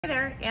Hi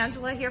there,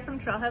 Angela here from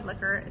Trailhead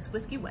Liquor. It's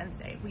Whiskey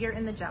Wednesday. We are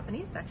in the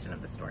Japanese section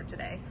of the store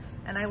today,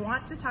 and I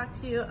want to talk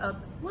to you a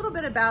little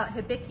bit about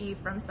Hibiki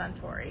from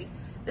Suntory.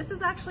 This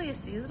is actually a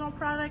seasonal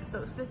product,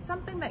 so if it's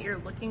something that you're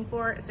looking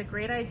for, it's a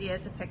great idea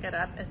to pick it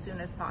up as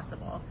soon as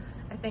possible.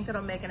 I think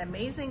it'll make an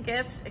amazing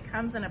gift. It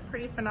comes in a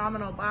pretty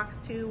phenomenal box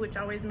too, which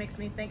always makes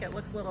me think it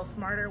looks a little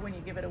smarter when you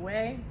give it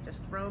away.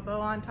 Just throw a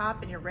bow on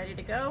top and you're ready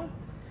to go.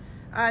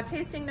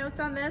 Tasting notes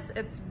on this,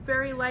 it's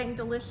very light and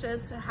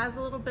delicious. It has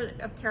a little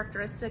bit of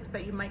characteristics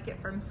that you might get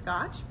from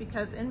Scotch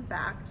because in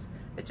fact,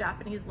 the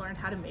Japanese learned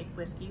how to make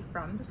whiskey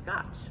from the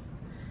Scotch.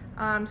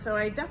 So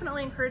I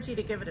definitely encourage you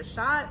to give it a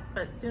shot,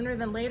 but sooner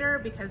than later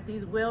because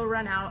these will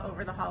run out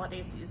over the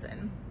holiday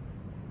season.